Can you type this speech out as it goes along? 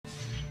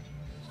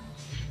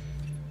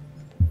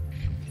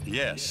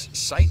Yes,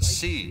 Site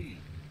C,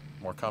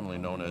 more commonly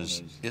known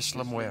as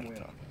Isla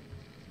Muerta.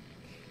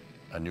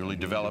 A newly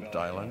developed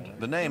island.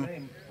 The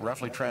name,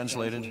 roughly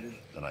translated,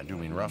 and I do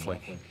mean roughly,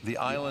 the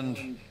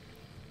island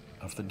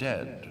of the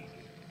dead.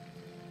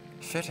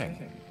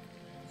 Fitting.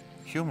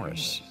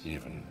 Humorous,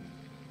 even.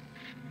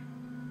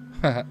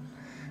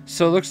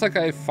 So it looks like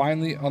I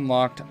finally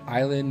unlocked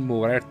Isla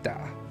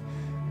Muerta.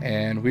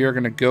 And we are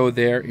going to go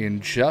there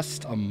in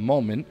just a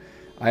moment.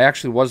 I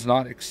actually was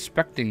not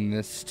expecting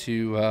this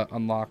to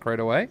unlock right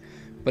away,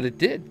 but it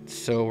did.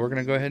 So we're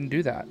going to go ahead and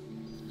do that.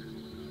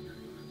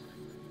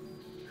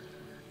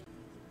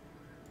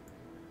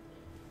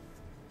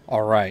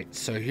 All right,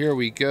 so here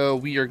we go.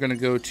 We are going to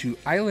go to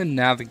Island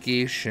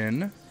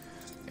Navigation,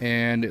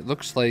 and it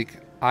looks like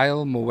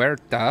Isla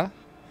Muerta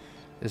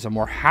is a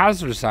more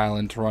hazardous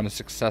island to run a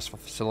successful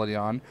facility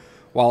on.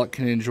 While it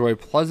can enjoy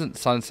pleasant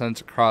sunsets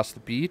across the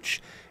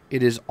beach,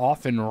 it is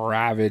often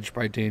ravaged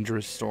by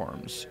dangerous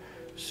storms.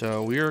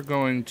 So we are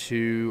going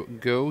to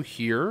go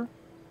here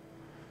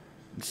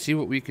and see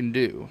what we can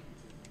do.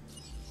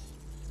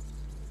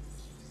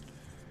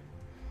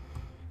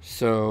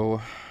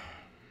 So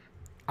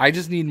I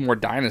just need more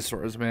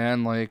dinosaurs,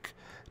 man. Like,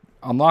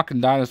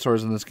 unlocking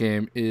dinosaurs in this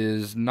game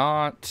is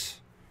not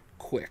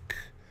quick.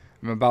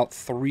 I'm about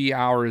 3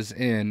 hours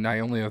in. I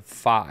only have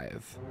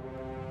 5.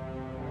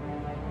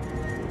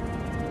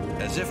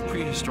 As if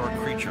prehistoric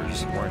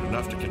creatures weren't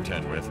enough to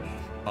contend with,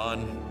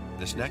 on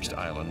this next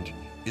island,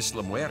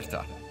 Isla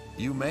Muerta,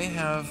 you may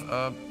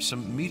have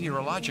some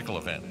meteorological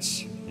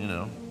events. You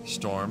know,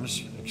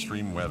 storms,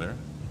 extreme weather,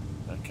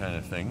 that kind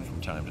of thing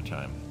from time to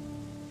time.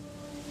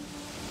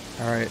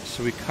 Alright,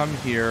 so we come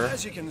here.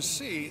 As you can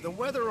see, the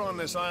weather on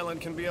this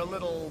island can be a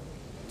little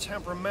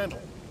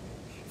temperamental.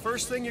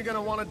 First thing you're going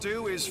to want to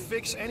do is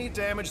fix any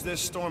damage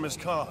this storm has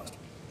caused.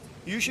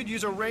 You should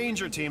use a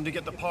ranger team to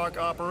get the park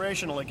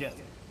operational again.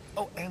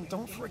 Oh, and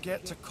don't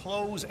forget to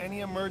close any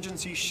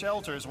emergency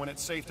shelters when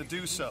it's safe to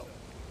do so.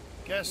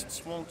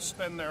 Guests won't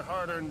spend their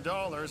hard-earned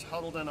dollars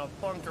huddled in a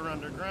bunker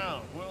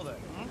underground, will they?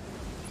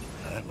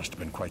 That must have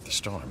been quite the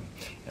storm.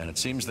 And it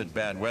seems that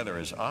bad weather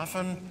is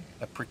often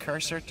a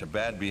precursor to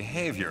bad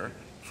behavior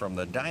from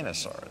the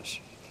dinosaurs.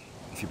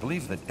 If you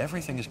believe that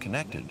everything is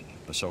connected,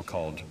 the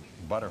so-called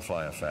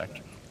butterfly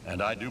effect,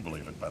 and I do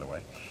believe it, by the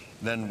way,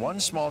 then one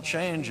small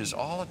change is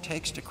all it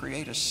takes to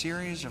create a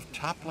series of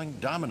toppling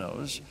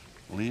dominoes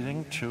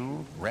leading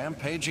to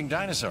rampaging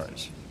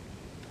dinosaurs.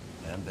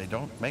 And they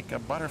don't make a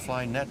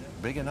butterfly net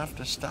big enough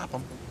to stop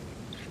them.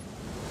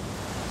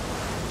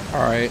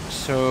 Alright,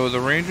 so the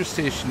ranger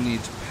station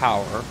needs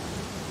power.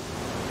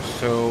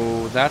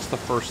 So that's the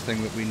first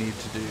thing that we need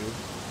to do.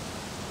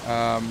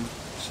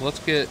 So let's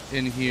get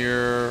in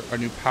here a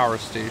new power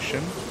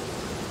station.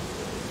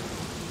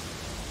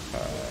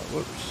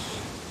 Whoops.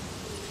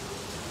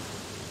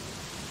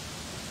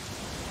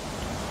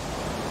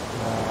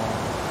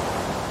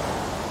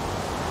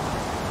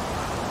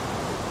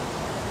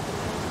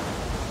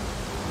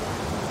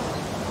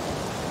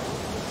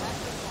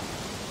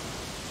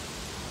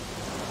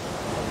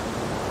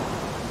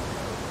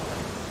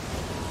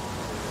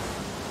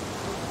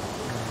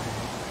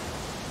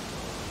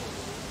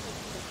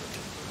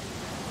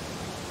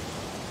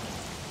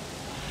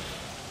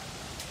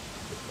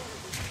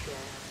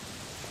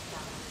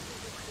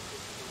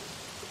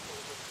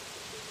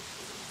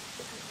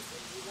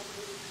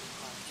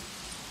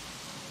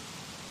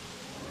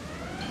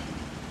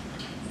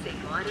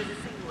 Senhoras e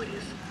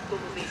senhores,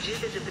 como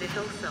medida de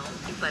precaução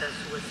e para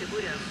sua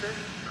segurança,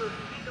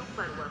 prossigam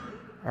para o abrigo.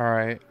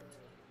 Alright,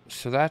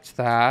 so that's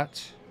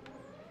that.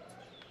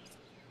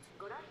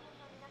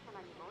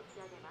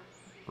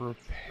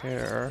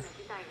 Repair.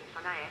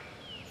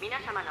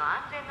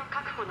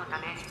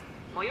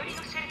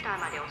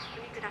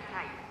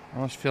 I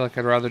almost feel like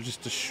I'd rather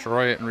just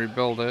destroy it and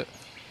rebuild it.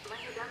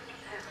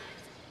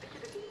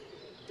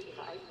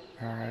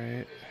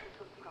 Alright.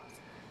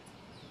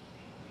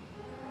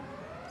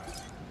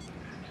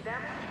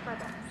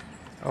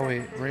 Oh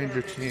wait,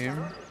 ranger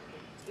team.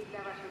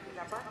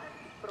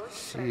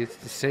 See, it's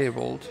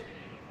disabled.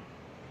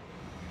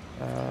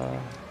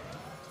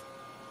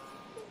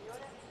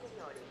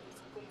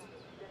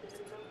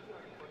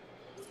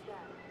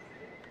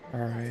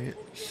 Alright,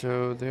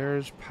 so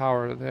there's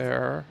power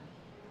there.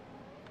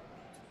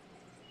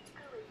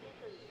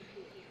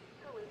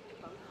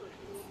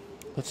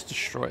 Let's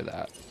destroy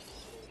that.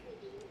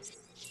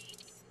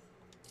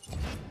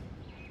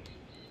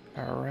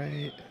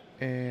 Alright,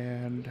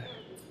 and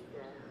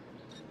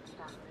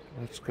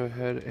let's go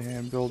ahead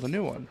and build a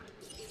new one.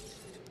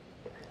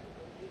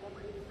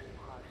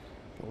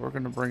 But we're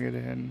going to bring it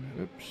in.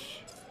 Oops.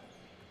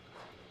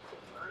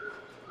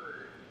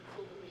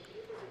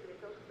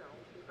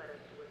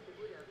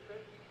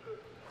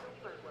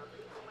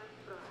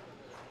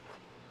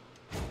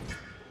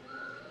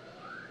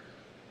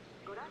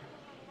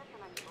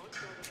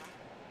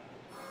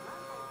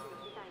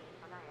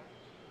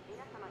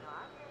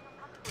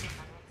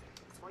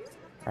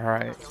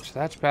 Alright, so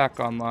that's back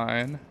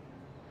online.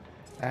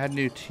 Add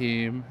new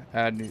team,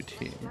 add new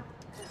team.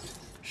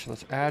 So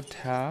let's add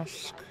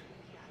task.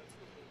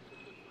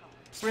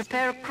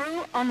 Repair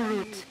crew en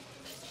route.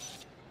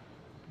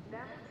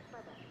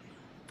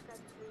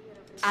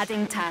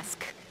 Adding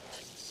task.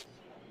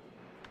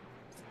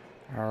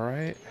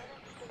 Alright.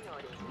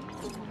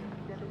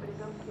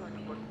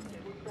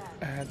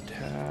 Add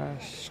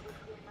task.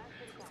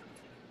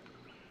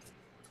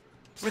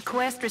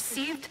 Request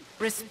received.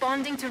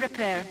 Responding to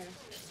repair.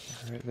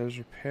 Alright, there's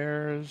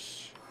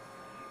repairs.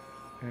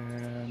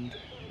 And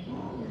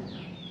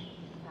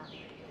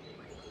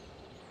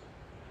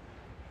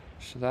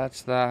so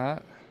that's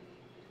that.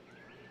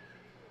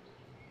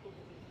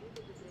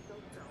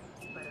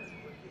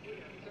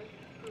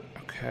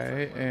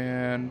 Okay,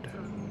 and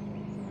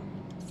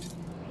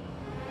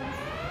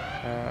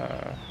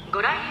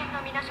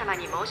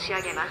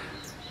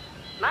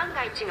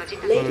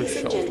Ladies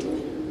and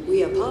gentlemen,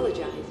 we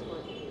apologize.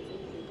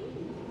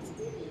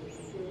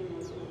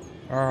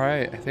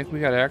 alright, I think we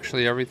got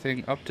actually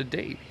everything up to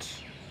date.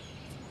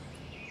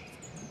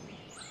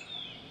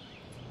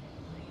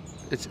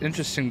 It's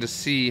interesting to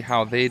see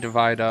how they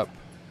divide up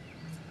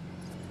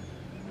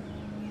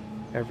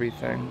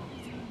everything.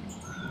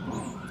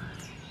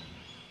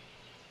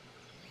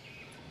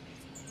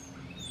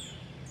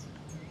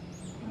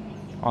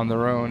 On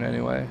their own,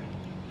 anyway.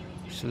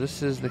 So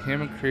this is the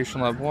Hammond Creation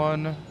Lab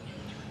 1.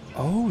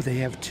 Oh, they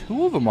have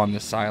 2 of them on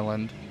this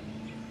island.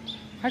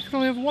 I can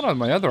only have 1 on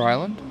my other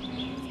island.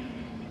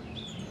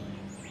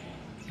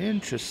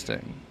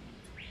 Interesting.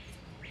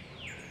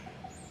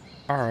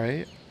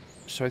 Alright.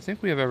 So I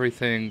think we have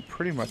everything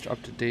pretty much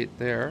up to date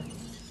there.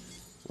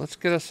 Let's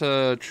get us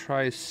a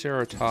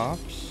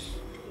Triceratops.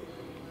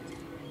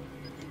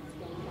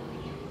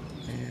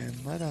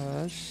 And let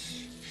us...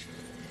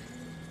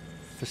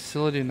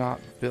 Facility not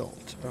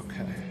built.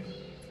 Okay.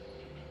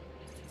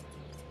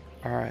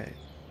 Alright.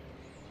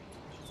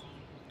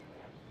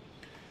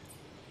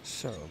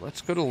 So,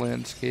 let's go to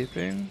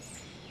landscaping.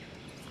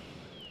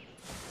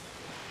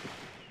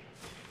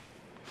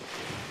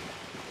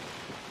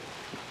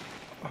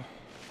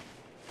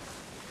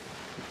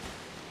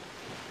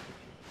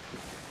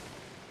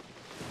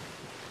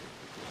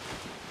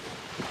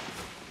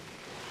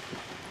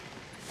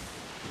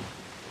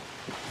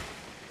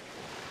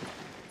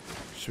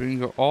 So we can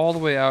go all the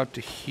way out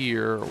to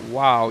here.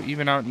 Wow,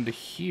 even out into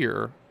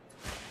here.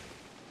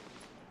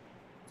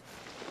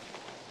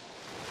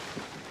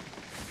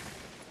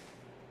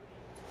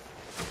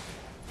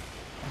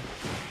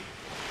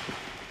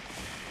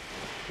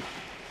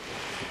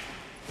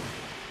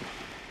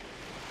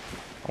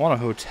 I want a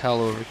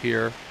hotel over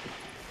here.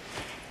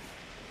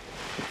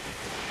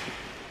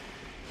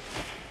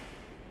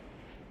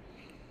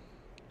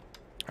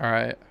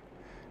 Alright.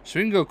 So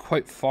we can go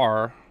quite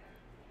far.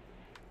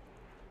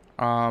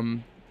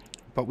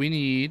 But we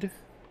need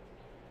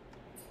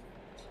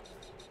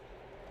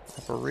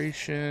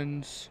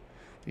operations.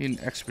 We need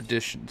an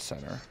expedition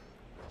center.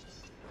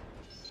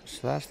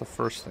 So that's the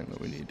first thing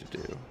that we need to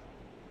do.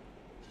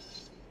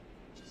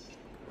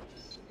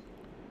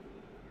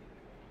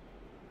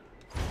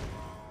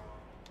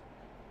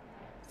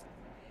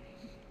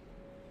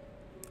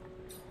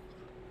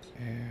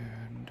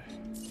 And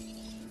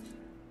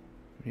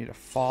we need a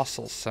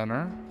fossil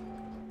center.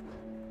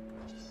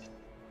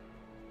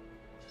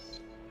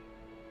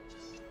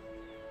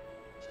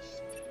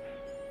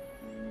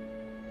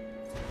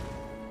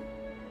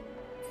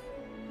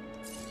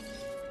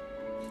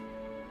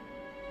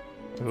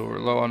 Oh, we're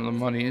low on the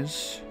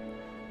monies,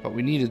 but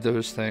we needed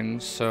those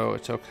things, so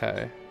it's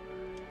okay.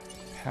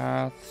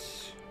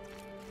 Paths.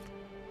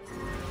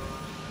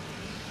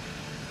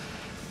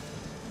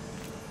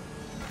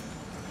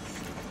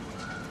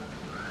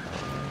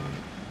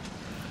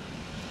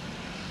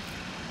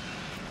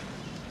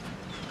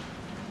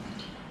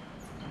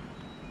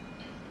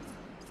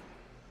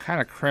 Kind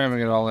of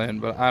cramming it all in,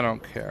 but I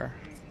don't care.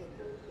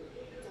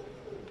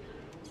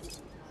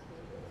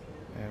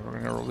 And we're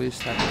gonna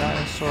release that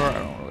dinosaur. I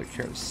don't really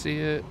care to see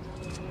it.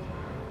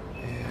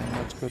 And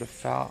let's go to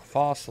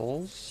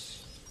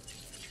fossils.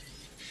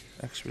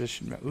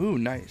 Expedition map. Ooh,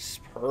 nice.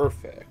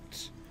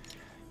 Perfect.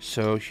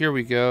 So here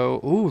we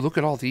go. Ooh, look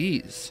at all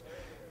these.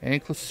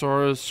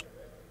 Ankylosaurus,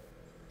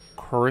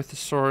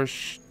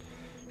 Corythosaurus,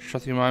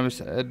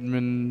 Struthiomimus,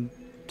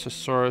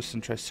 Edmontosaurus,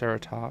 and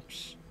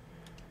Triceratops.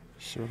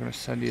 So we're gonna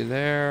send you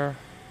there.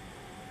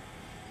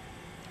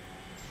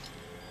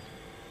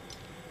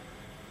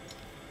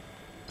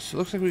 So it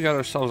looks like we got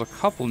ourselves a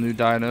couple new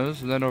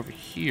dinos, and then over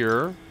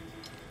here,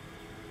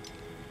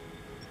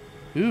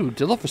 ooh,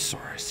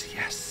 Dilophosaurus,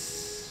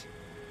 yes.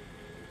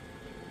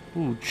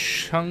 Ooh,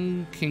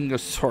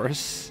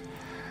 Chunkingosaurus.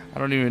 I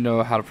don't even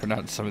know how to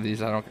pronounce some of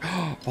these. I don't.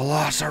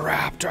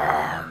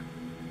 Velociraptor.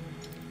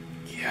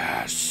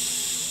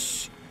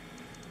 Yes.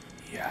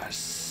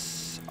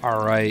 Yes.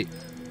 All right.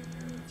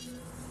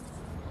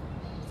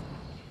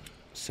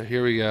 So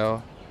here we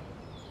go.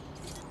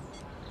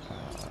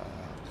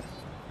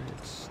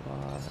 Create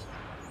slot.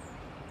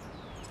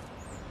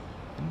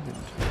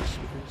 Inventory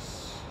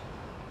space.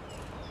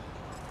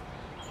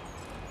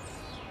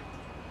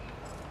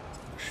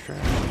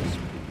 Extraction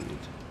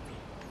speed.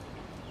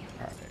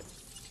 Alright.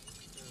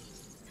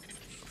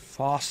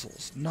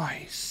 Fossils.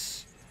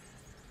 Nice.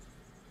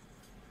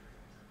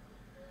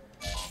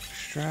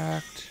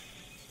 Extract.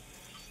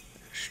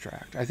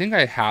 Extract. I think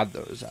I had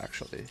those,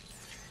 actually.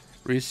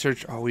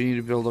 Research. Oh, we need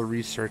to build a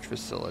research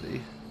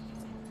facility.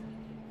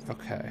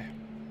 Okay.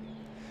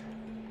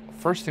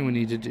 First thing we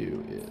need to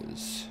do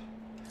is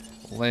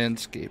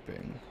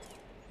landscaping.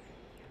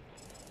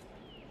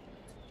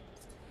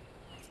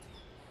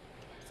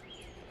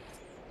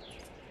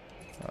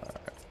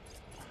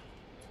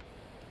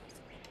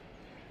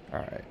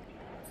 Alright.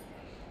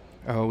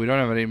 Oh, we don't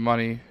have any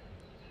money.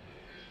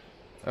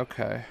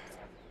 Okay.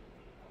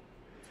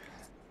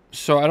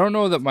 So I don't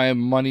know that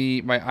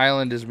my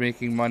island is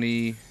making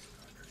money.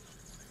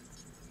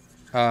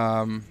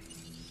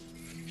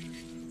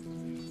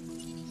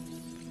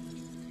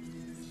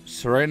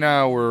 So right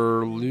now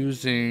we're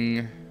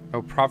losing.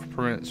 Oh, profit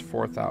per minute is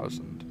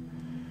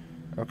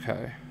 4,000.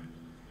 Okay.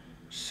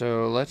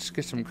 So let's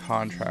get some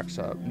contracts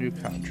up. New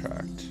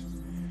contract.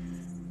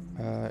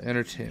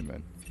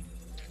 Entertainment.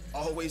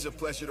 Always a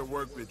pleasure to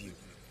work with you.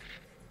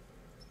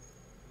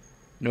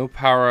 No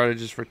power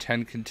outages for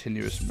 10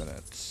 continuous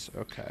minutes.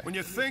 Okay. When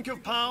you think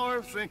of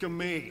power, think of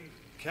me.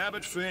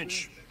 Cabot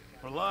Finch.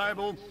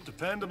 Reliable,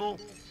 dependable,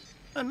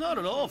 and not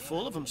at all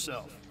full of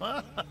himself.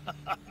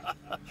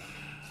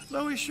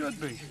 Though he should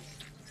be.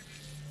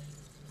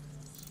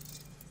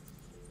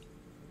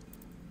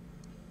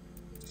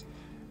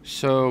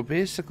 So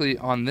basically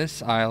on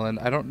this island,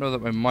 I don't know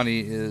that my money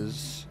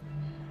is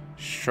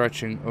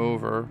stretching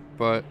over,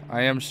 but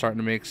I am starting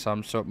to make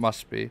some, so it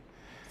must be.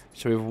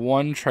 So we have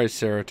one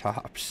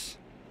Triceratops.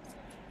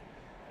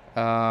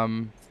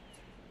 The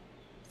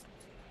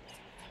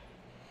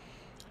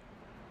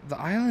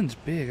island's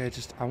big.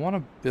 I want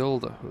to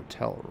build a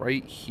hotel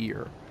right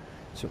here,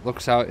 so it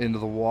looks out into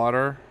the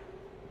water.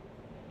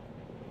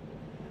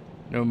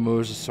 No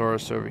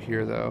Mosasaurus over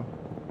here, though.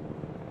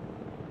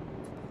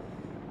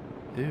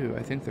 Ew,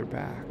 I think they're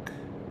back.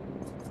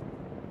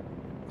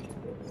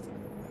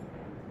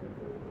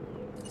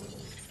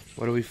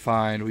 What do we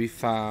find? We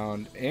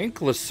found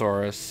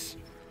Ankylosaurus.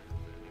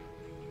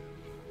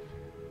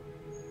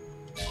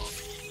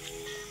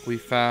 We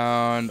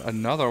found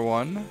another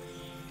one.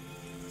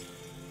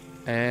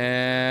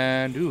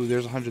 And, ooh,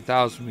 there's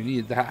 100,000. We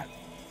need that.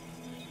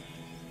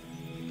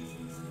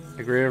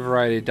 A greater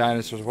variety of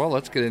dinosaurs. Well,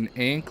 let's get an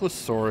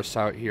Ankylosaurus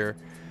out here.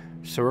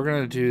 So we're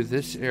going to do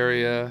this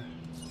area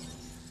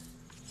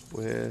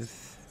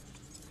with...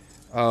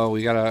 Oh,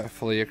 we got to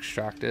fully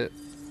extract it.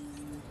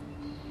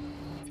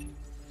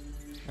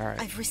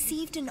 Alright. I've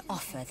received an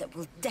offer that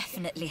will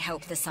definitely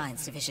help the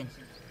science division,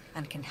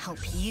 and can help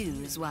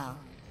you as well.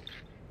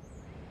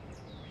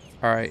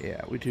 Alright,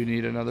 yeah, we do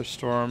need another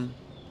storm.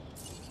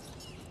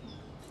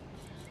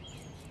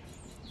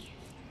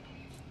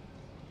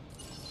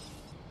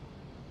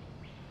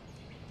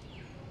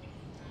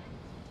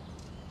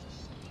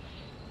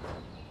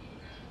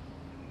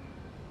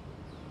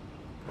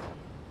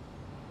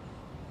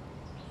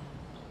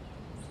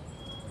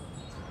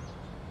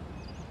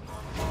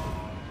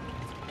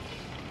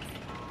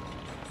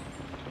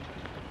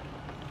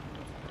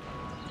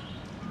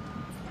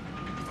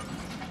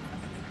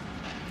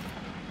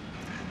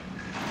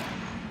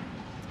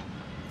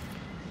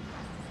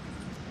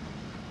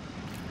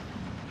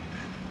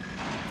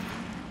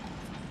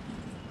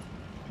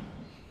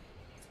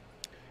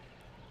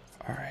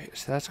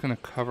 So that's going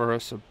to cover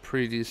us a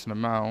pretty decent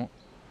amount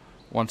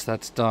once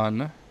that's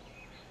done,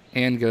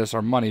 and get us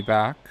our money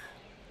back.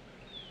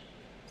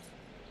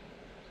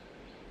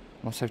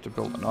 Unless I have to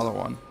build another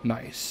one.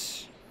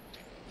 Nice.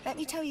 Let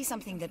me tell you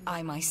something that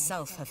I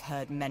myself have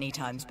heard many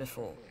times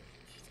before.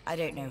 I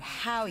don't know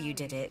how you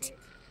did it,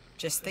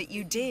 just that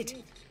you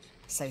did.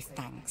 So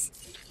thanks.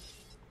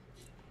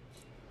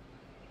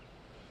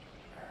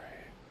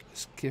 Alright,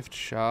 this gift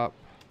shop.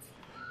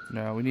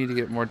 No, we need to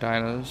get more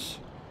dinos.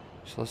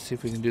 So let's see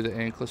if we can do the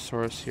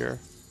Ankylosaurus here.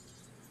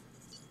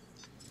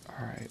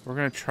 Alright, we're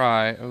gonna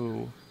try.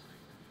 Oh.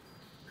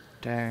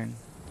 Dang.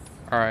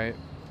 Alright.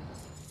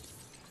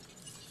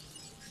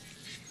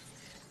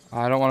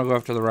 I don't want to go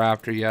after the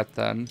raptor yet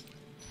then.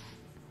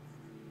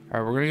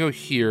 Alright, we're gonna go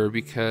here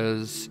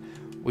because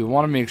we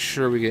want to make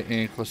sure we get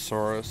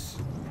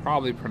Ankylosaurus.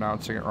 Probably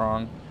pronouncing it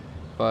wrong,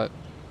 but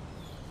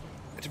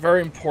it's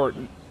very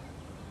important.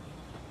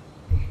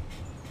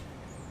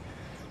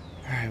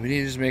 Alright, we need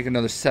to just make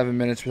another 7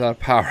 minutes without a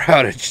power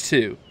outage,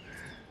 too.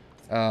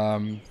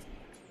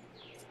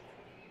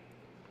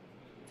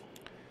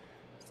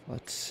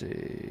 Let's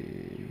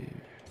see.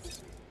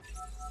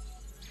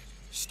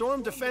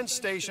 Storm defense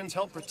stations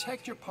help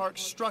protect your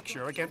park's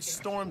structure against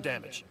storm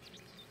damage.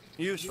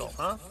 Useful,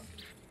 huh?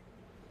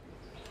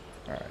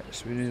 Alright,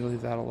 so we need to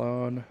leave that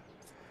alone.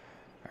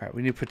 Alright,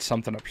 we need to put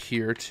something up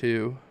here,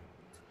 too.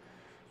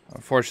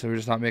 Unfortunately, we're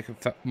just not making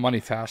money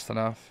fast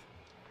enough.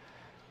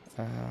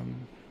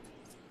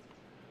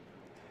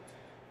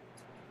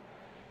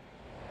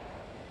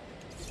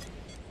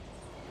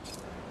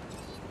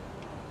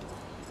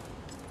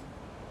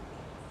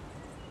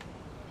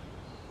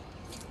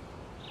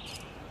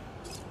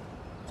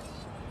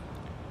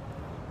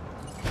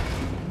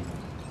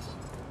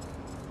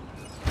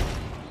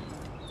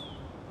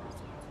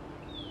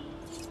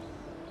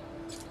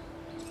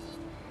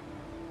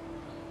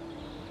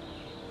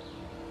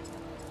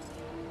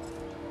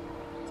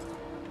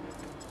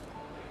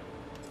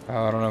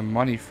 Oh, I don't have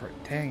money for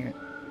it. Dang it.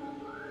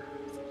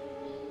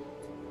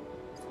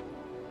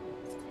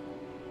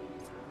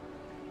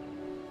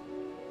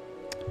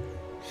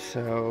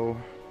 So...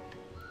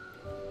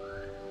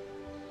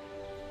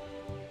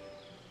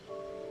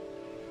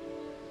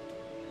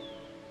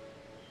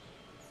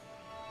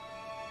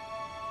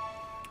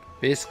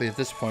 basically, at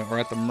this point, we're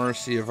at the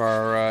mercy of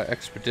our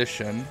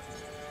expedition,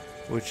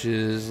 which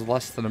is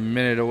less than a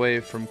minute away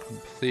from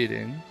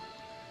completing.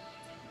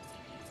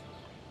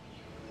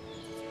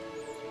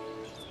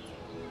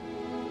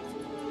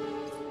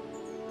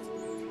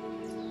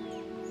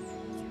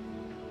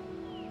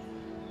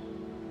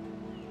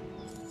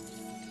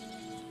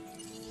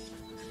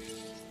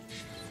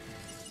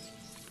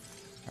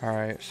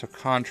 Alright, so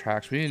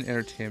contracts. We need an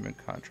entertainment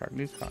contract.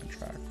 New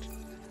contract.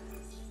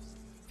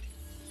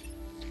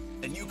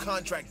 A new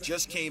contract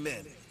just came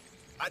in.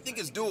 I think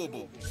it's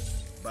doable.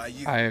 By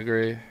you. I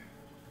agree.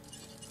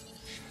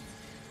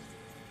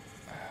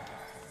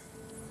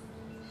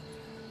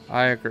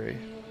 I agree.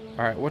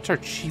 Alright, what's our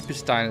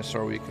cheapest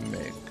dinosaur we can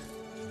make?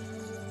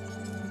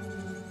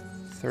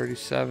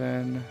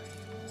 37.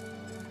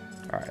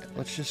 Alright,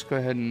 let's just go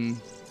ahead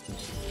and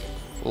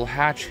we'll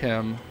hatch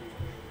him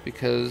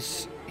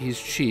because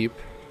he's cheap.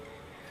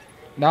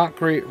 Not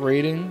great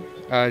rating.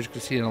 As you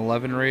can see, an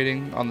 11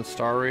 rating on the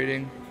star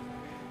rating.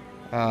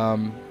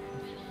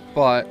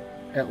 But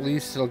at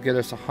least it'll get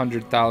us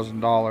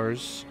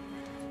 $100,000.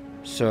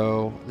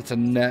 So it's a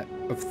net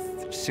of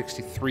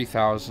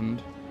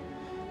 63,000.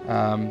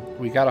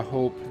 We gotta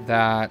hope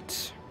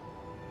that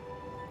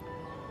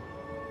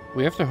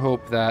we have to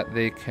hope that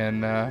they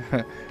can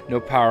no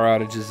power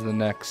outages in the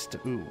next.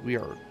 Ooh, we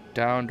are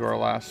down to our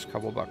last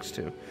couple bucks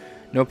too.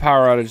 No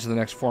power outages in the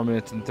next 4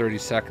 minutes and 30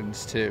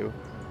 seconds too.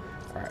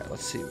 All right,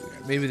 let's see.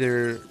 Maybe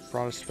they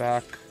brought us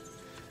back.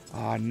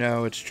 Ah,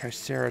 no, it's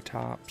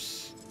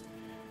Triceratops.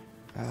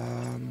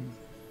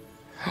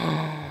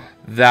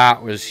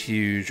 That was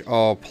huge.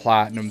 Oh,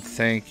 Platinum.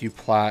 Thank you,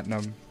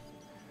 Platinum.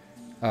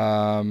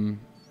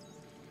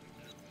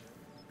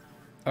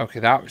 Okay,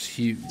 that was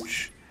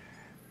huge.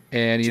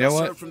 And you know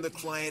what? From the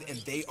client and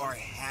they are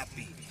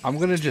happy. I'm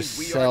going to just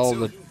sell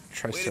the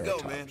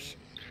Triceratops.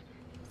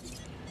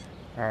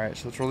 Alright,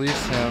 so let's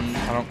release him.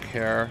 I don't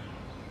care.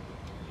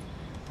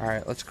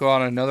 Alright, let's go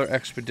on another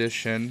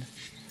expedition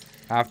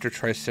after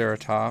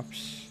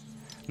Triceratops.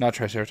 Not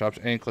Triceratops,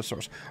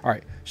 Ankylosaurus.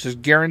 Alright, so there's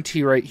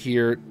guarantee right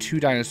here. 2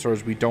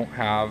 dinosaurs we don't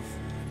have.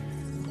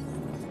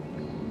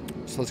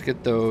 So let's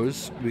get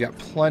those. We got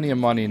plenty of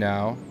money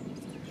now.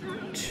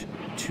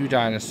 2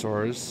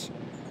 dinosaurs.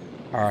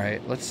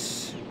 Alright,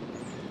 let's...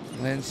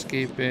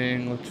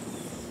 landscaping. Let's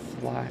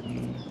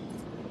flatten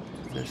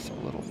this a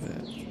little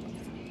bit.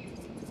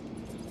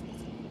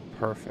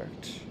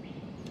 Perfect.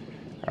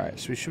 Alright,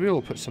 so we should be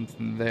able to put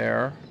something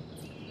there.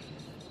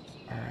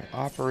 Alright,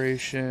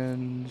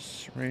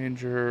 operations,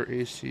 ranger,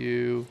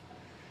 ACU,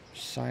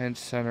 science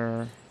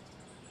center.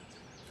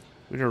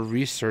 We need a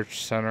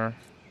research center.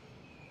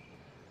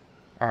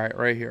 Alright,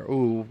 right here.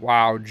 Ooh,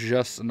 wow,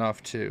 just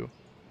enough too.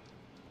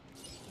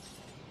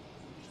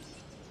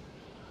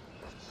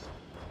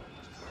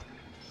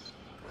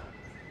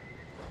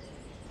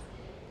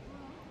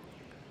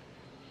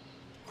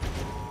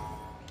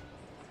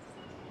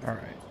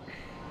 Alright.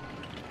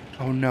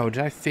 Oh no,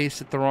 did I face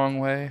it the wrong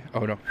way?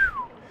 Oh no.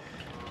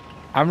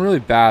 I'm really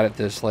bad at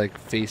this, like,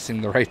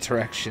 facing the right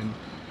direction.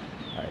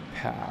 Alright,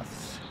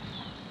 paths.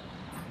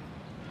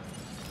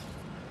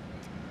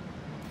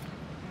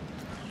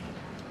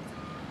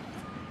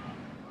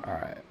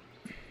 Alright.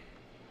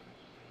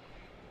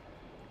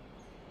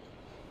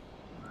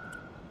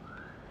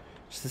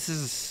 So this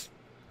is...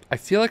 I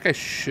feel like I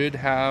should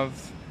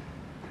have,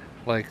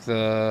 like,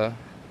 the...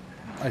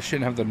 I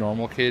shouldn't have the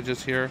normal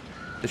cages here.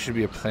 This should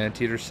be a plant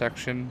eater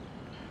section.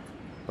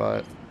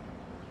 But...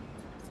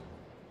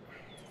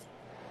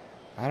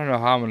 I don't know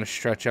how I'm going to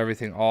stretch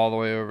everything all the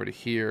way over to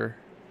here.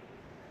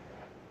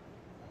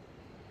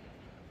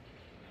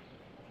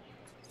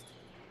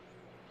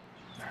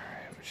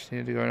 Alright, we just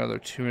need to go another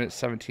 2 minutes,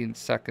 17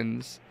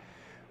 seconds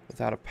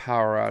without a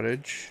power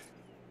outage.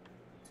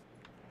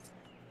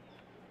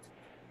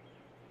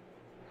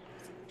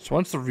 So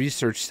once the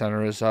research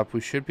center is up,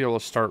 we should be able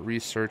to start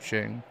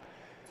researching.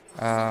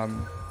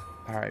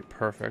 Alright,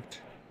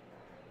 perfect.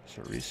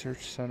 So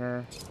research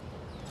center.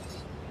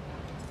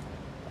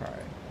 Alright.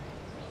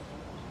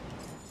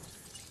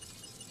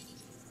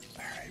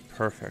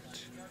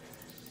 Perfect.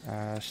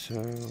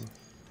 So,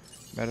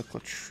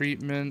 medical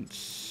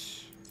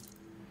treatments.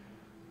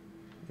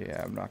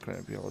 Yeah, I'm not going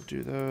to be able to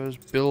do those.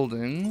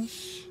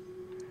 Buildings.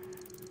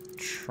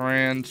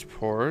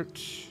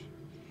 Transport.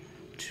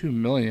 2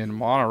 million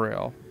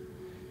monorail.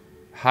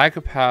 High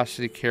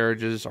capacity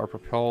carriages are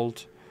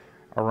propelled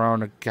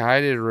around a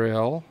guided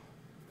rail.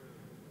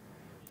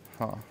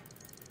 Huh.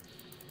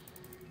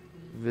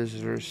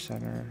 Visitor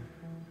center.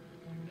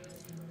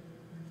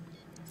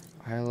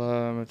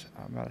 Isla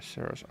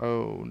Matanceros.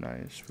 Oh,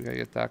 nice. We gotta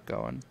get that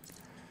going.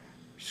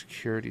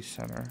 Security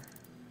center.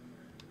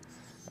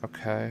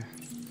 Okay.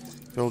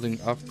 Building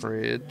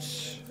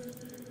upgrades.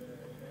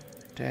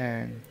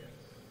 Dang.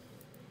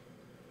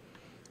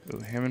 Ooh,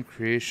 Hammond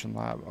Creation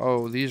Lab.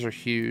 Oh, these are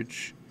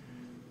huge.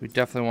 We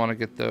definitely want to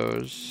get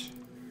those.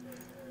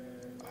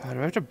 Do I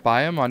have to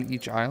buy them on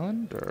each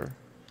island, or?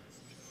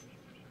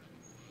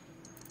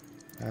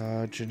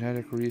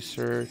 Genetic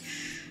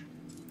research.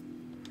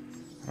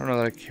 I don't know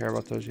that I care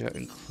about those yet.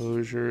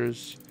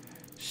 Enclosures.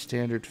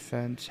 Standard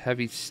fence.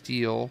 Heavy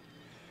steel.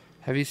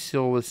 Heavy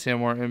steel will withstand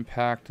more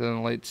impact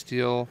than light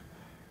steel.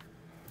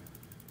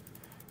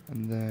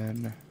 And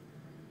then...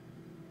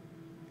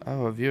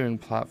 Oh, a viewing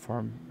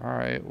platform.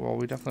 Alright, well,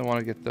 we definitely want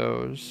to get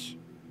those.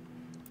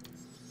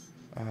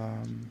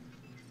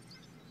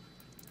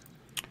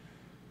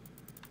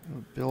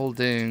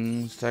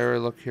 Buildings. Did I already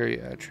look here?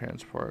 Yeah,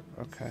 transport.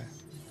 Okay.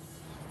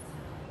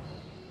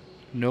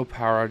 No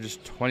power,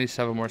 just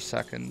 27 more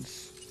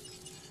seconds.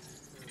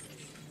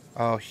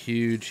 Oh,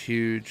 huge,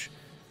 huge.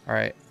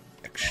 Alright,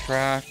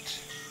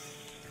 extract.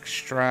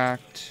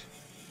 Extract.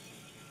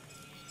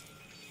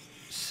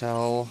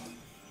 Sell.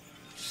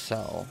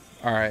 Sell.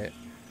 Alright,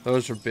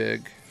 those are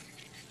big.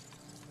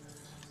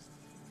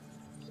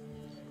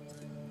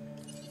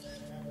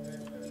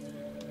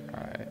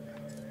 Alright.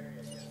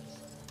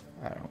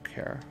 I don't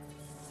care.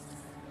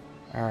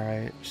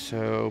 Alright,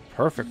 so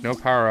perfect. No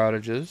power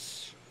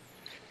outages.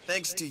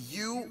 Thanks to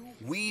you,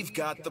 we've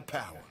got the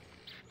power.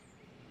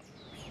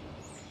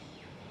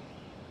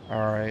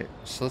 Alright,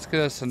 so let's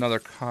get us another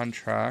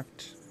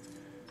contract.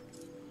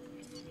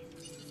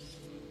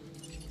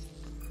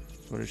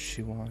 What does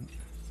she want?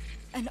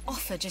 An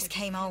offer just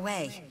came our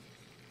way.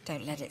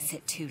 Don't let it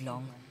sit too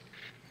long.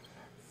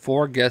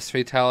 4 guest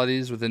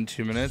fatalities within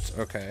 2 minutes?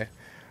 Okay.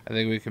 I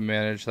think we can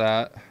manage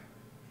that.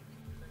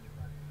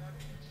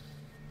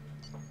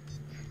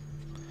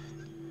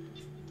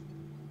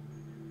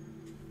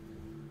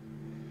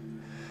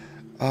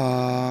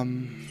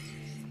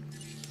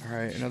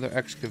 Alright, another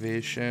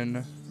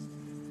excavation.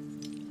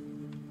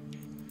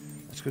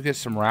 Let's go get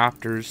some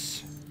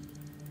raptors.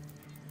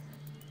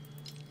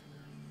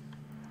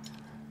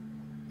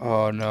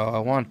 Oh no, I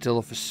want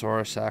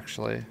Dilophosaurus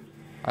actually.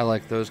 I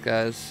like those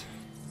guys.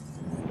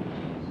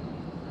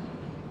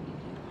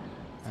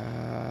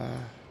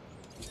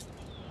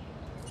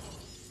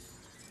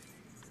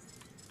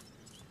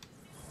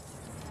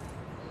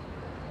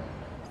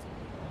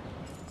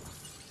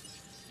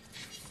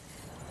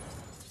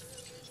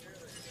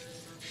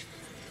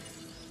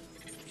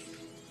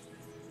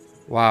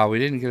 Wow, we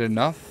didn't get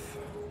enough?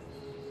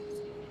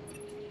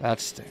 That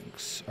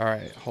stinks.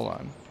 Alright, hold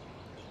on.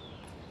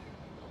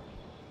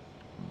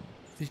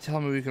 You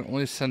tell me we can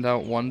only send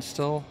out one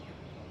still?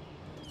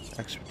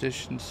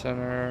 Expedition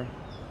Center.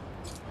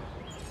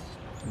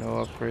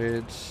 No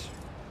upgrades.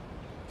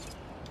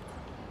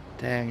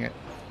 Dang it.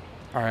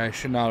 Alright, I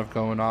should not have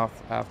gone off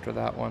after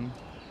that one.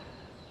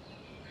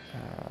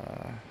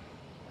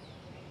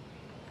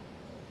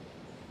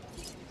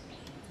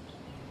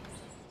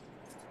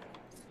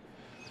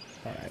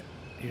 Alright.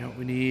 You know what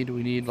we need?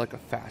 We need like a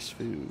fast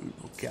food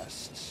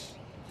guests.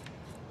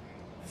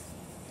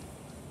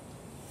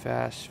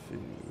 Fast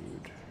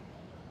food.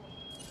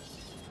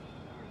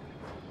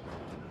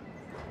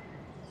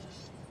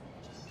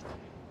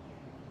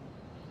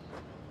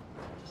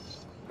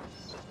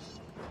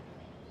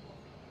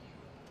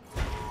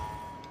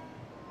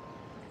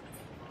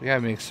 We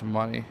gotta make some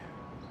money.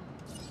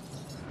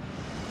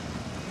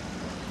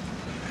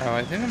 Oh,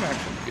 I think I'm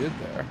actually good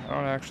there.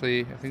 I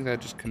think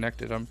that just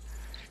connected them.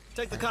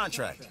 Take the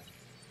contract.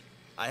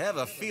 I have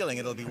a feeling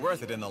it'll be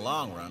worth it in the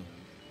long run.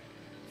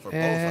 For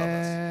both of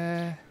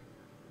us.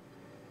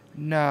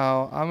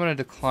 No, I'm gonna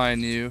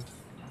decline you.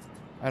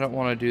 I don't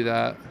want to do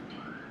that.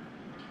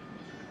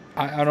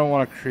 I don't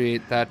want to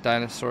create that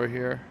dinosaur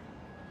here.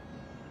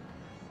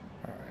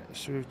 Alright,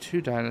 so we have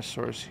 2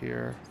 dinosaurs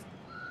here.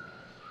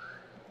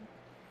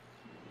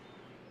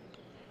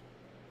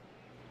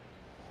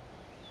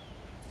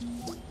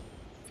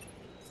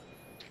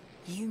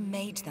 You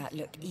made that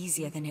look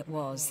easier than it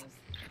was.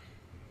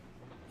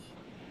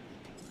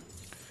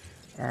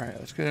 Alright,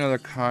 let's get another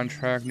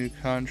contract, new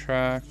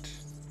contract.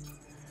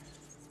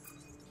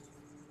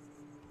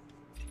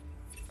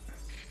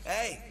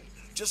 Hey,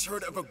 just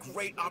heard of a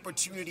great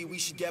opportunity we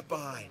should get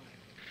behind.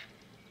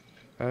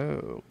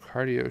 Oh,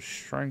 cardio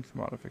strength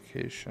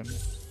modification.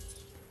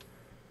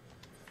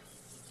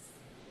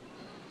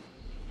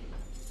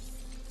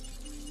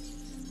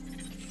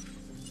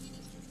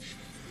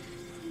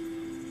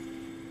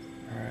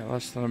 Alright,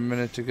 less than a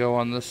minute to go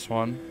on this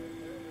one.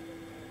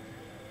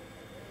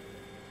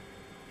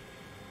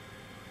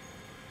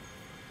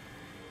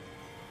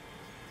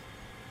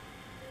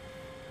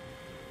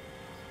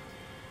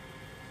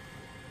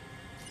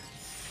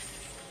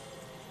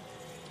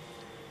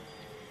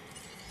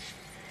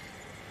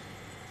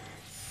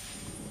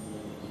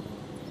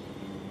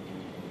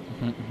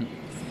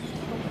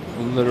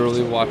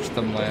 Literally watch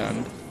them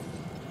land.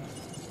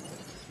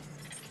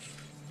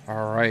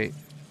 Alright.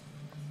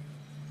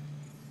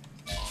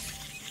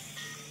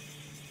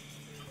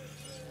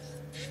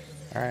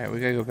 Alright, we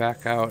gotta go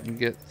back out and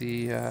get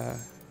the,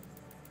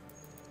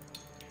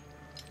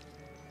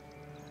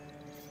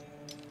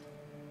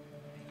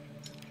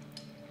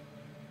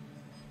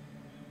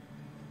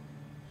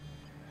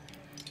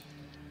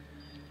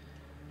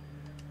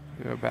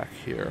 Go back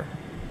here.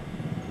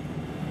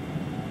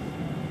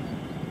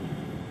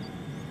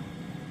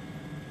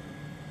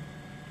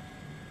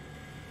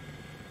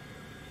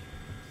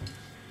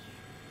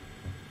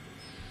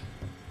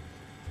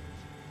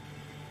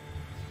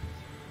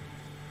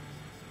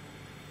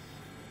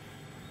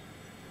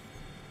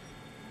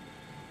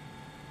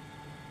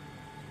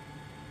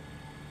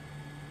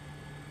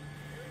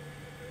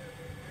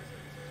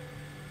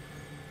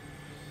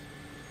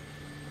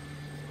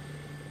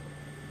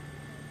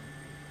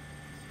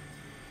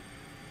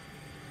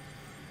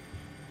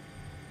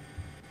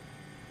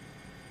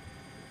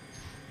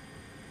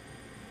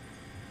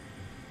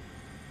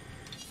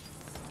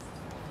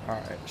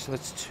 Alright, so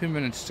that's 2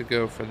 minutes to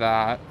go for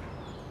that.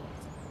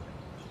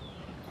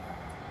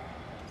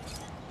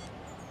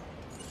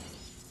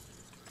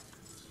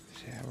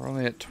 So yeah, we're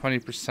only at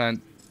 20%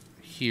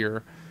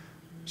 here.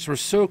 So we're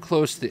so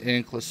close to the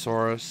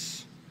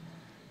Ankylosaurus.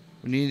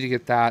 We need to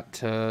get that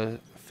to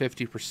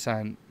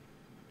 50%.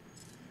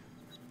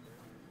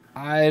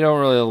 I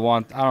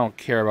don't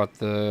care about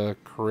the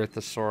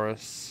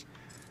Corythosaurus.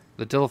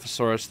 The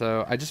Dilophosaurus,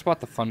 though. I just bought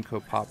the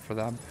Funko Pop for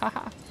them.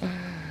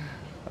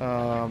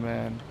 Oh,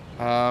 man.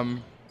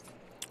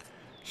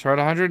 So we're at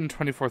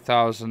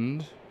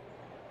 124,000.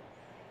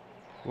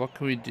 What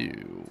can we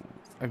do?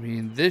 I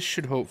mean, this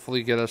should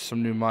hopefully get us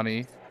some new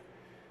money.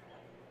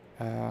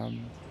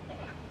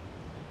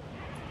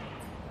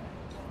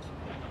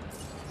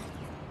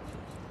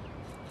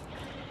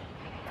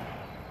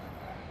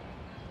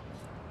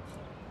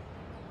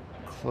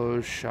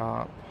 Close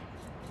shop.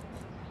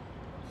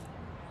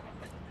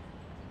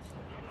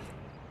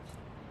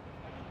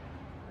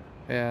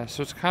 Yeah,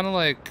 so it's kind of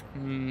like,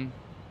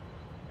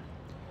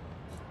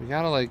 we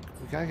gotta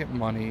get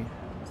money.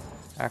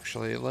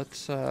 Actually,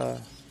 let's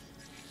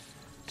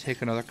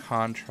take another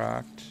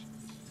contract.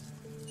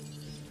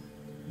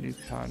 New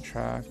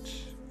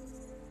contract.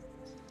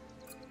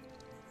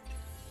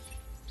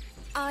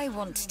 I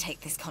want to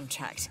take this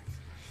contract,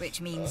 which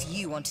means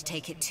you want to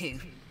take it too.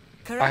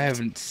 Correct? I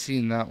haven't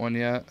seen that one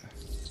yet.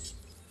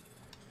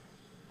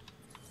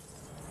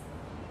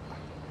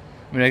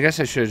 I mean, I guess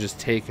I should have just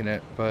taken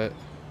it, but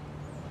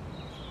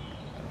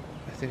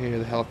I think I hear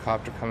the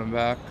helicopter coming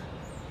back.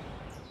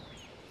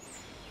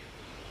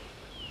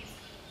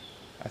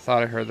 I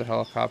thought I heard the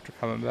helicopter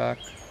coming back.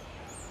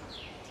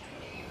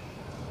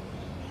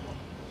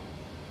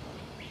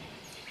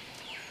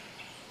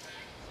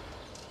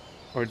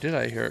 Or did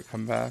I hear it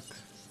come back?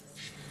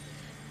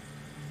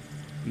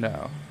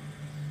 No.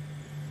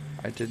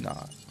 I did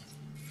not.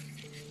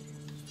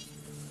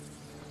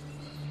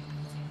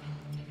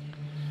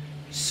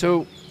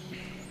 So,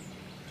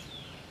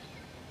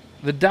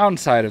 the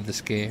downside of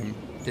this game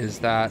is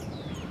that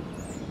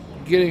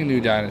getting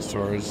new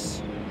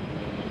dinosaurs,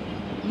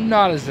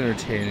 not as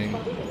entertaining.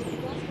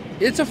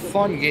 It's a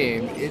fun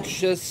game. It's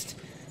just,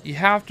 you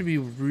have to be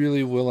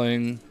really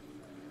willing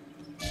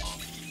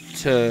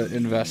to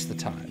invest the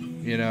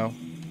time, you know?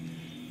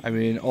 I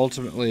mean,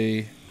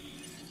 ultimately,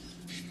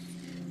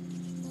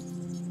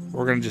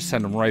 we're going to just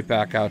send them right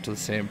back out to the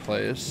same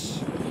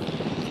place.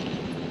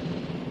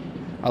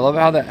 I love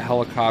how that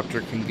helicopter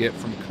can get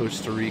from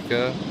Costa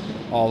Rica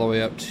all the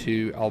way up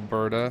to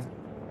Alberta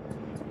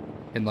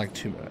in like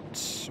 2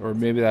 minutes. Or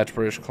maybe that's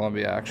British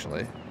Columbia,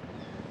 actually.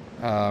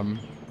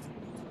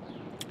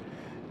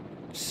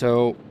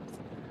 So,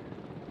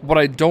 what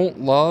I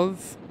don't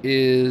love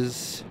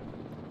is,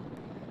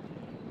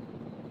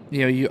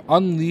 you know, you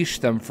unleash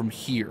them from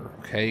here,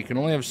 okay? You can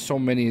only have so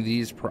many of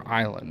these per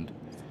island.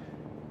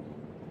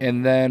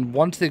 And then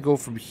once they go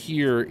from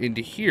here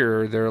into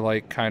here, they're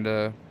like kind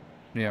of,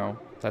 you know,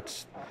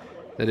 that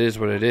is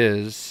what it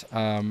is.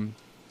 Alright,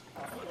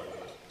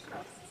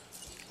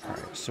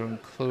 so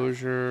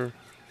enclosure.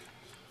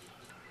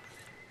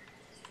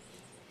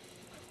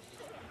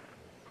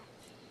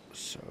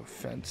 So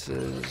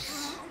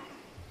fences.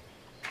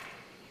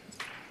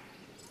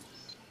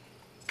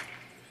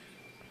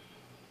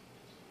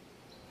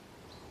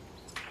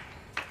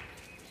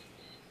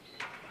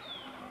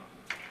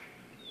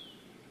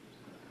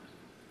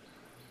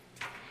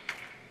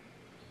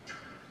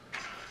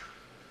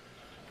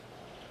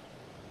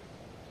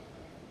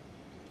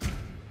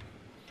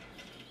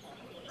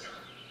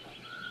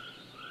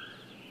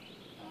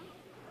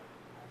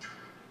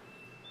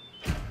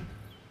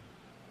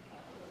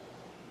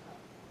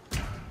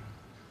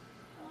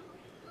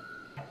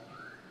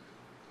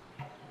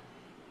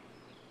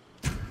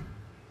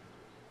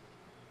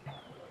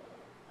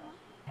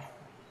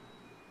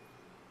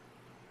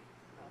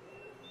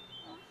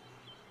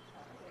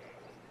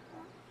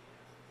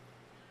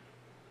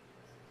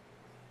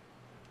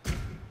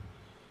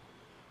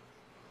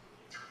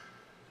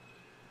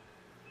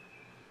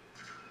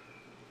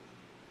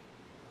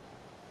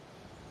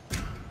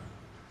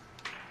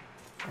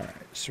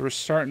 So we're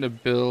starting to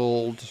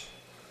build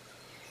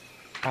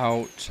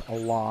out a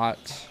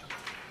lot.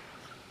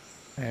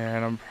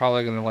 And I'm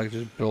probably going to like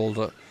just build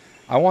a...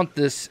 I want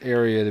this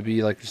area to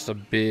be like just a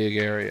big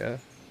area.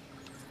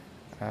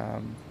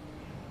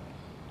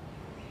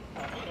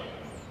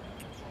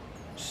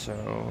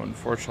 So,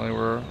 unfortunately,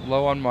 we're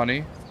low on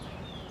money.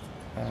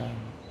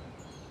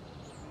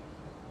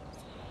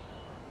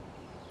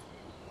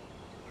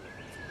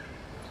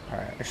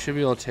 Alright, I should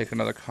be able to take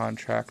another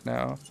contract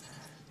now.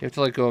 You have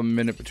to like go a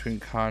minute between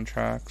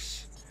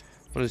contracts.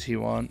 What does he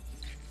want?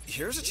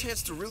 Here's a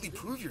chance to really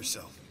prove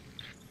yourself.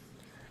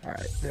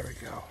 Alright, there we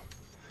go.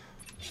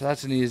 So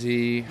that's an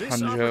easy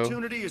This hunjo.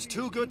 opportunity is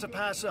too good to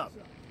pass up.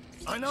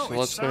 I know So it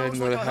let's go ahead and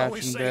sounds go like to I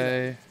always Hatching say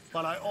Bay. that,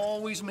 but I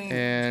always mean it.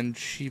 And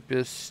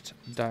cheapest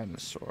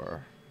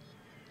dinosaur.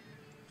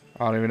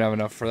 I don't even have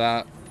enough for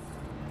that.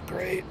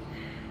 Great.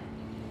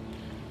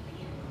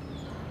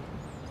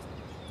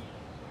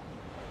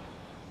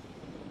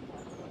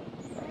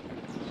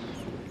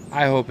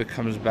 I hope it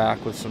comes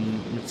back with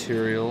some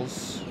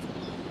materials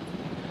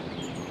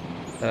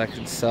that I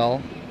can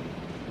sell.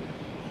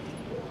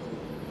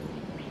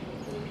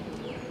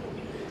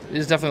 It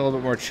is definitely a little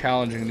bit more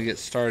challenging to get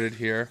started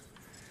here.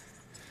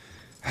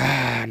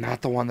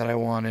 Not the one that I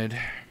wanted.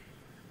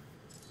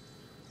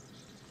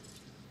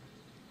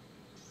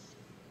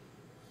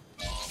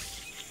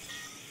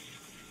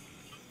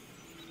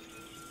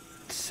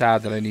 It's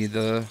sad that I need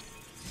to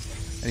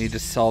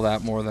sell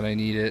that more than I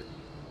need it.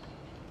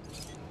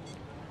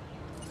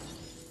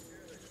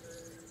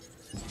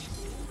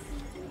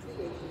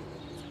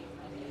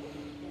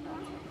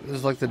 This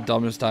is like the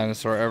dumbest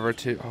dinosaur ever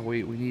too. Oh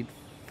wait, we need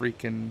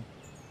freaking...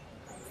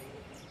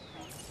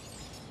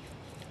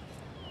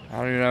 I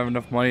don't even have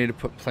enough money to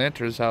put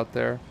planters out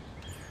there.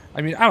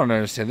 I mean, I don't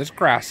understand. There's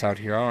grass out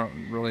here. I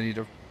don't really need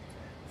to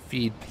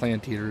feed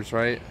plant eaters,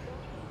 right?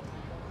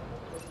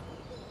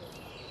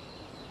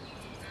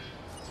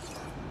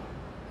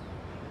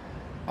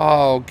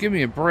 Oh, give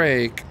me a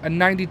break. A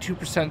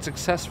 92%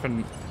 success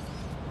rate.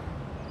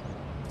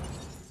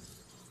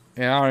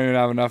 Yeah, I don't even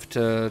have enough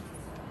to...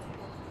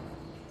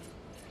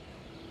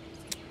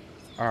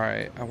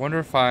 Alright, I wonder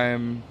if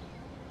I'm...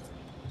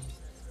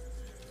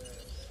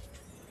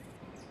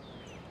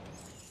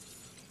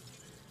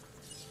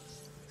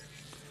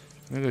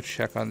 Let me go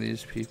check on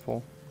these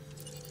people.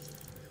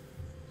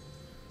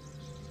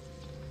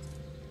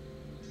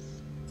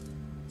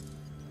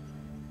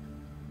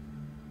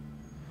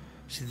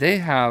 See, they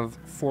have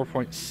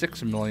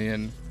 4.6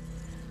 million.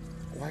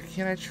 Why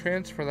can't I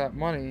transfer that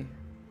money?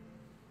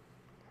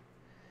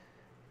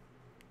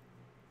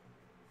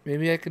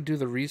 Maybe I could do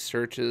the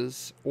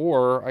researches,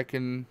 or I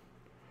can...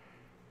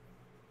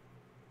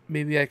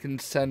 Maybe I can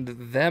send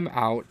them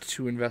out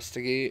to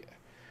investigate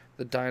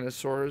the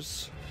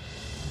dinosaurs.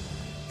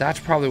 That's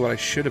probably what I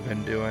should have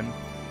been doing.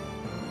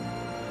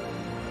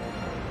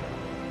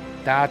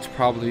 That's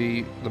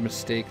probably the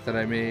mistake that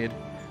I made.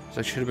 So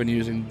I should have been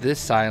using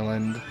this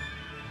island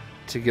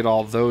to get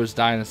all those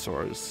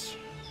dinosaurs.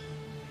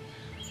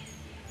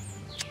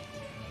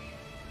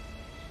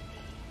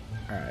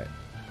 Alright,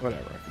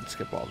 whatever. I can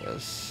skip all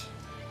this.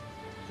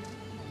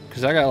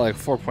 Because I got like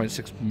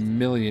 4.6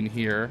 million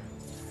here.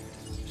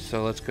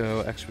 So let's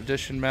go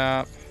expedition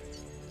map.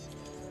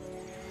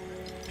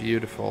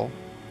 Beautiful.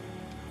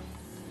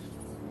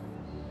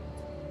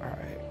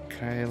 Alright,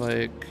 can I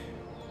like...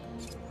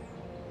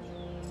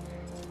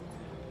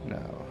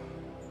 No.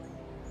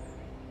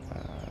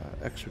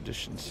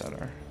 Expedition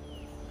center.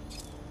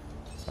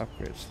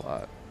 Upgrade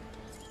slot.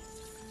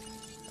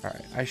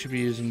 Alright, I should be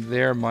using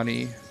their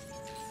money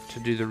to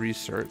do the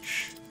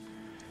research.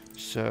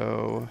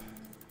 So...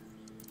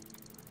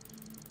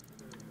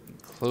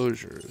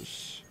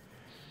 Enclosures.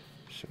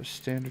 So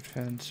standard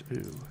fence,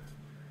 ooh.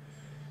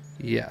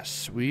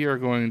 Yes, we are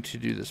going to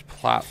do this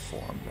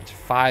platform. That's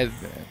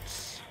 5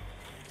 minutes.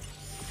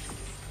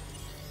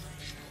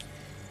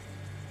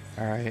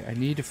 Alright, I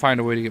need to find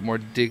a way to get more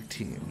dig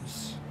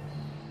teams.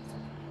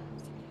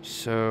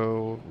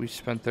 So, we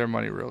spent their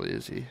money real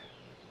easy.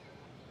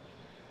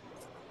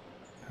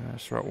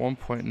 So we're at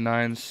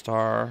 1.9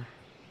 star.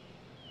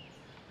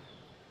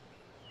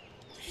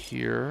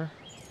 Here.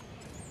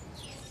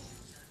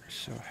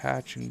 So,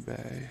 Hatching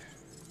Bay.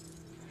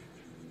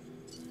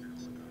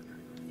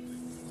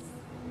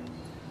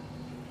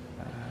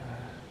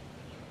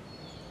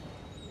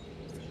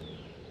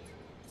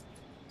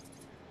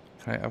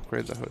 Can I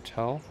upgrade the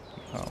hotel?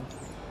 No.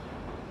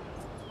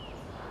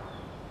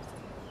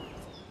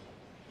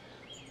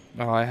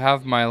 No, I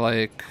have my,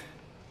 like...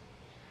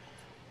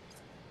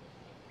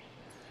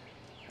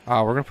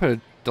 Oh, we're gonna put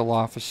a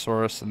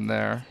Dilophosaurus in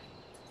there.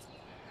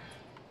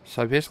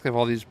 So I basically have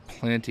all these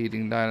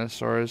plant-eating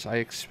dinosaurs. I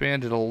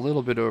expanded a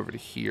little bit over to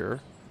here.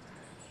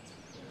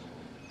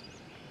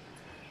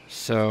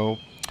 So,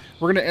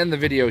 we're gonna end the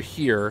video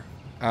here.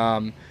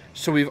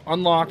 So we've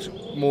unlocked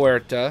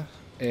Muerta,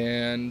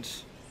 and...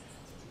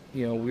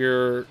 You know,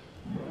 you're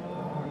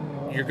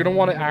going to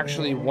want to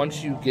actually,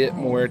 once you get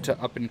Muerta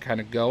up and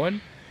kind of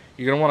going,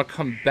 you're going to want to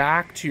come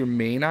back to your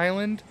main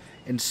island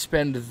and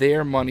spend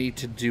their money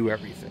to do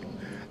everything.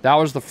 That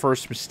was the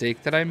first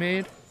mistake that I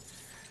made.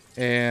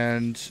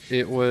 And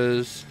it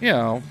was, you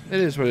know, it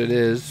is what it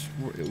is.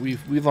 We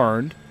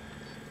learned.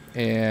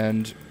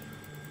 And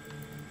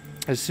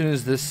as soon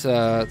as this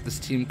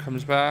team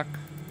comes back,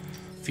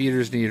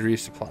 feeders need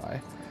resupply.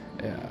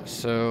 Yeah,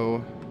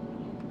 so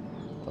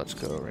let's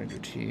go Ranger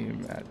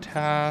team at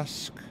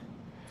task.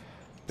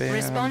 Bam.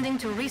 Responding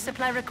to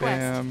resupply request.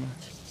 Bam.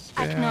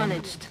 Bam.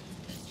 Acknowledged.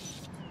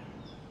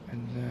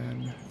 And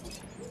then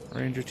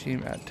Ranger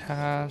team at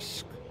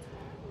task.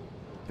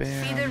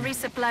 Bam. Feeder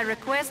resupply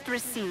request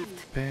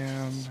received.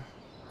 Bam.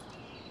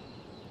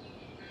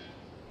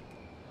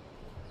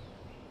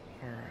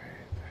 Alright.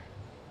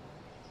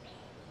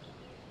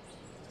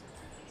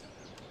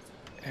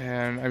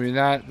 And I mean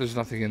there's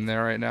nothing in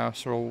there right now,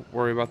 so we'll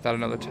worry about that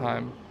another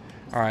time.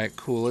 Alright,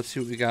 cool. Let's see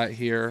what we got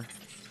here.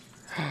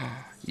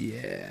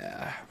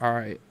 Yeah.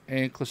 Alright,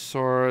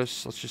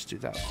 Ankylosaurus. Let's just do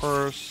that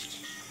first.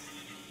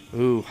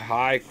 Ooh,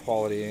 high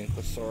quality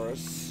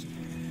Ankylosaurus.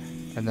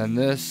 And then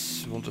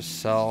this we'll just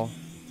sell.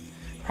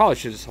 Probably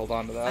should just hold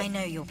on to that. I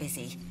know you're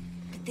busy,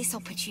 but this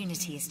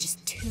opportunity is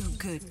just too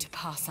good to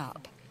pass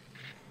up.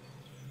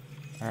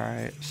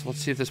 Alright, so let's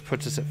see if this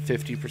puts us at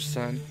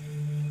 50%.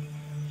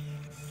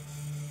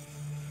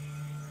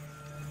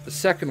 The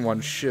second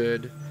one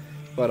should,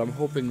 but I'm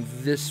hoping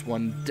this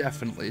one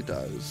definitely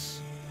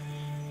does.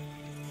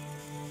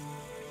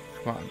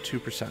 Come on,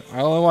 2%. I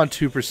only want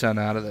 2%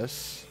 out of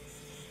this.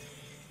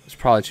 It's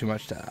probably too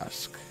much to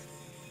ask.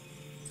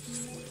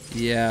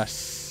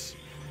 Yes.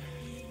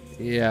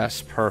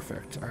 Yes,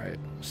 perfect. Alright,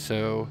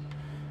 so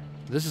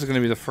this is going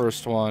to be the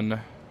first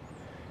one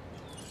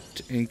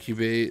to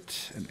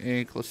incubate an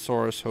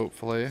Ankylosaurus,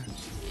 hopefully.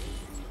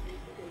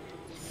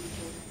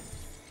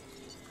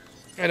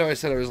 I know I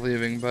said I was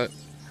leaving, but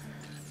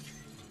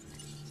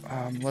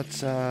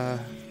let's we're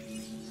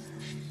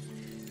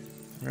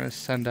gonna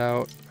send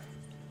out.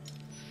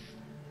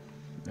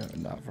 No,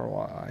 not for a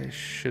while. I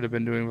should have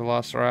been doing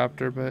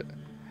Velociraptor, but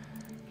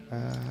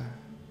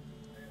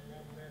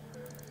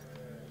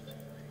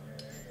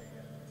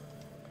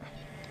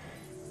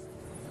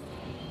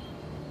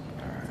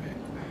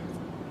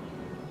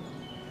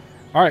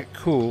Alright,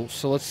 cool.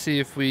 So let's see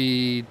if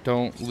we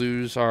don't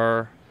lose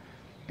our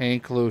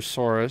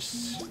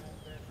Ankylosaurus.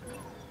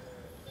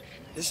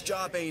 This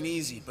job ain't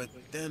easy, but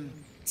then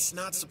it's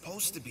not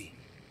supposed to be.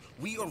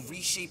 We are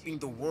reshaping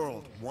the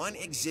world, one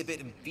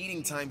exhibit and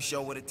feeding time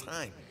show at a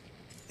time.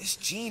 This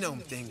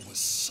genome thing was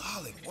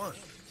solid work.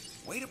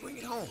 Way to bring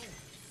it home.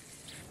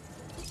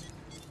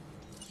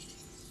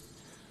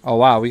 Oh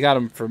wow, we got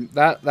him from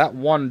that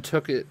one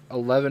took it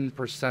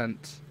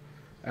 11%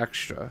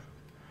 extra,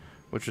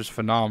 which is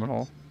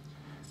phenomenal.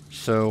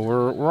 So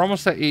we're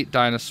almost at 8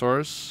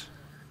 dinosaurs.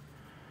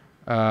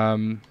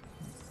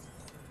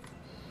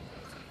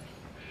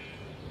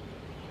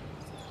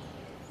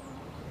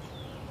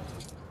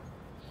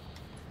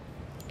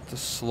 It's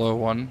a slow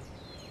one.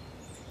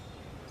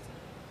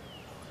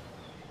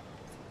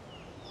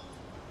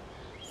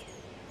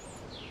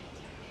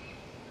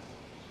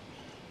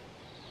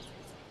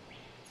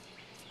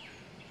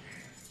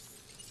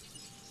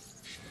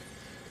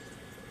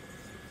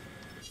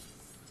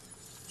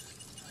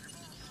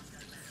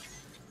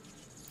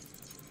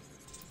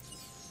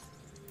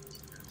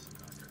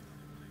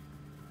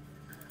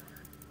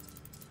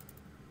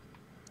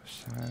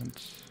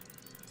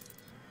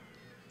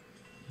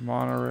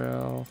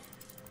 Monorail.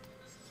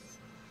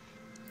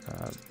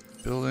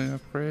 Building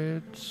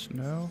upgrades?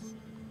 No.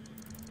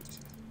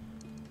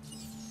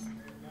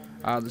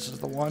 This is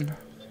the one.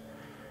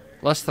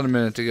 Less than a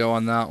minute to go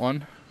on that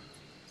one.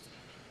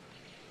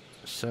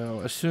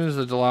 So as soon as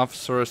the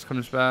Dilophosaurus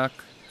comes back,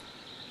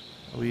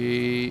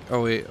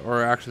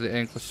 or actually the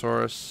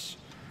Ankylosaurus,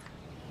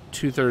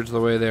 2/3 of the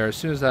way there. As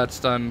soon as that's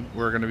done,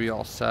 we're gonna be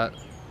all set.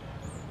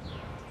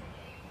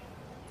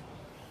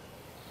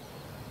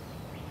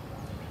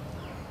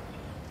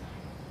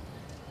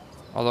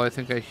 Although I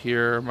think I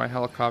hear my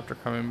helicopter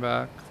coming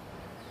back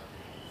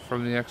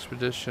from the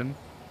expedition.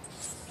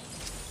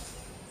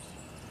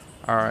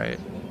 Alright.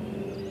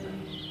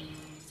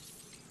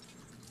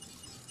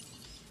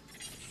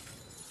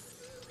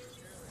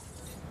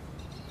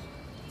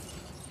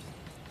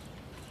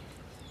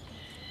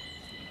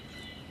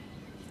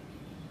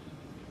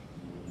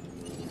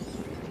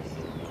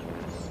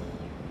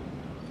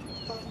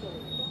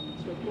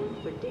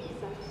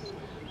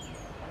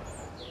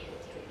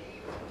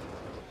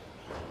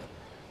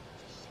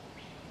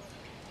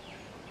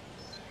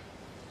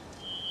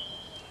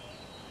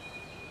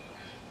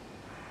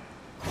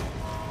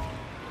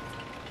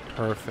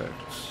 Perfect.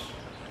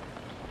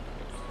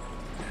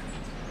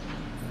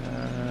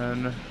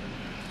 And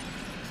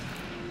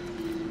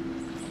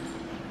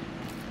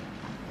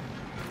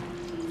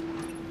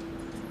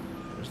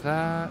there's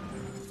that.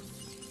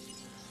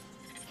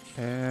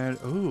 And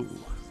ooh.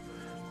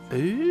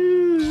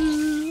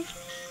 And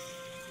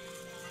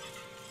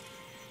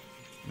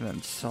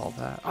then sell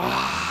that.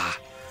 Ah!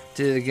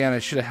 Did it again. I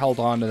should have held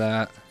on to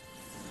that.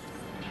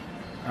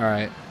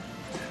 Alright.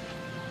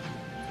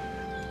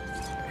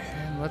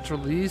 Let's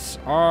release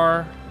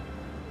our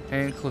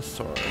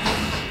Ankylosaurus.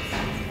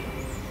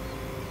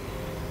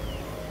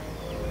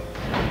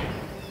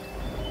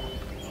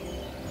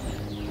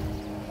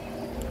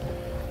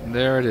 And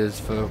there it is,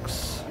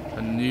 folks.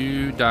 A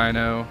new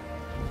dino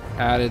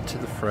added to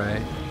the fray.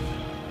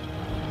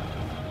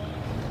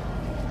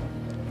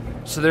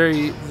 So there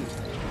you...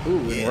 Ooh,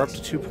 and we're up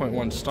to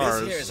 2.1 stars.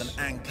 This here is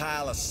an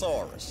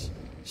ankylosaurus.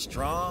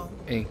 Strong,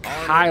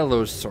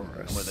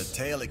 Ankylosaurus. and with a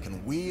tail it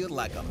can wield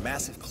like a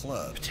massive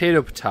club.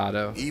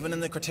 Potato. Even in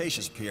the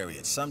Cretaceous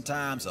period,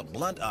 sometimes a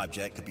blunt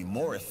object could be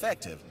more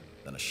effective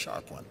than a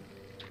sharp one.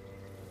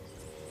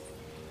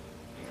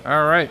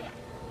 Alright.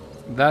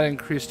 That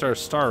increased our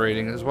star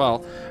rating as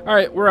well.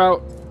 Alright, we're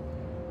out.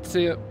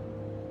 See ya.